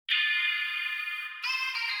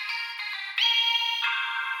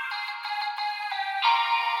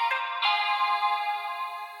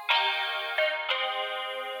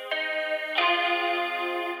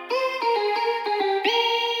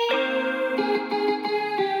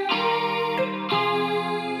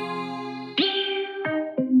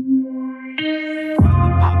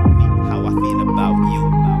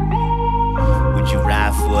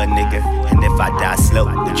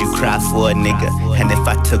would you cry for a nigga? And if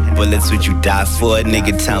I took bullets, would you die for a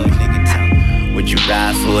nigga? Tell me, would you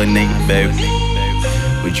ride for a nigga, baby?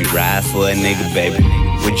 Would you ride for a nigga, baby?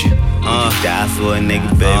 Would you die for a nigga,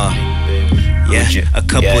 baby? Yeah, a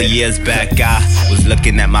couple years back, I was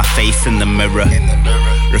looking at my face in the mirror.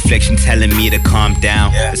 Reflection telling me to calm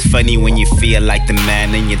down. It's funny when you feel like the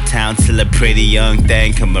man in your town till a pretty young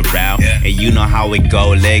thing come around. And you know how it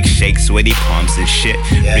go, legs shake, sweaty palms and shit.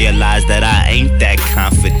 Realized that I ain't that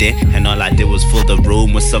confident, and all I did was fill the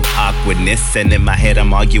room with some awkwardness. And in my head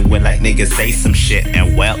I'm arguing like niggas say some shit.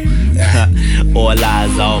 And well, all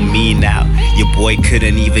eyes on me now. Your boy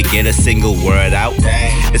couldn't even get a single word out.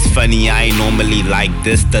 It's funny, I ain't normally like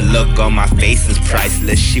this. The look on my face is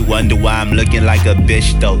priceless. She wonder why I'm looking like a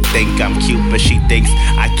bitch. Don't think I'm cute, but she thinks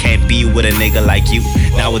I can't be with a nigga like you.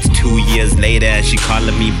 Now it's 2 years later and she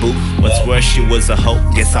calling me boo. What's worse, she was a hoe,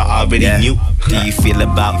 guess I already knew. Do you feel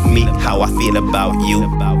about me how I feel about you?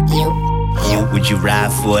 Would you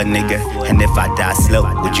ride for a nigga? And if I die slow,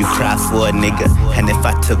 would you cry for a nigga? And if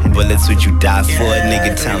I took bullets, would you die for a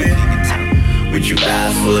nigga? Tell me, would you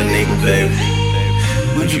ride for a nigga,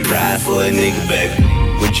 baby? Would you ride for a nigga, baby?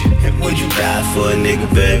 Would you die for a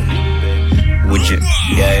nigga, baby? Would you?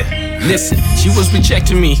 Yeah. Listen, she was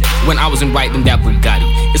rejecting me when I was inviting that Bugatti.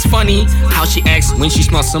 It's funny how she acts when she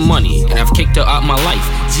smells some money, and I've kicked her out my life.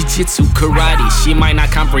 Jiu-jitsu, karate, she might not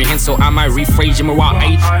comprehend, so I might rephrase your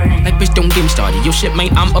Mirage. Like bitch, don't get me started. Your shit,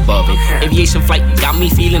 mate, I'm above it. Aviation flight got me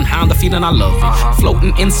feeling how the feeling I love it.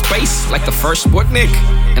 Floating in space like the first Sputnik,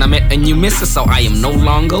 and I met a new missus, so I am no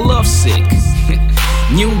longer lovesick.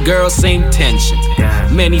 New girl, same tension.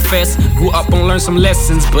 Manifest, grew up and learned some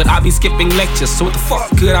lessons, but I be skipping lectures. So what the fuck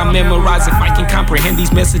could I memorize if I can comprehend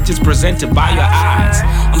these messages presented by your eyes?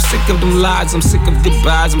 I'm sick of them lies, I'm sick of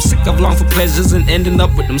goodbyes, I'm sick of long for pleasures and ending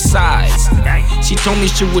up with them sides. She told me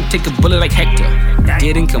she would take a bullet like Hector.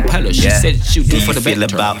 Didn't compel her, she said she'd do for the better. Do you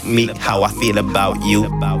feel about me how I feel about you?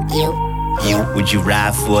 Would you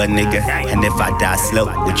ride for a nigga? And if I die slow,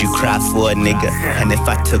 would you cry for a nigga? And if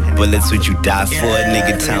I took bullets, would you die for a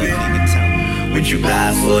nigga? Tell me, would you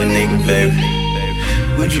ride for a nigga,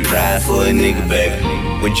 baby? Would you ride for a nigga, baby?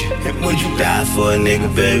 Would you die for a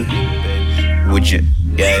nigga, baby? Would you?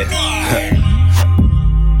 Yeah.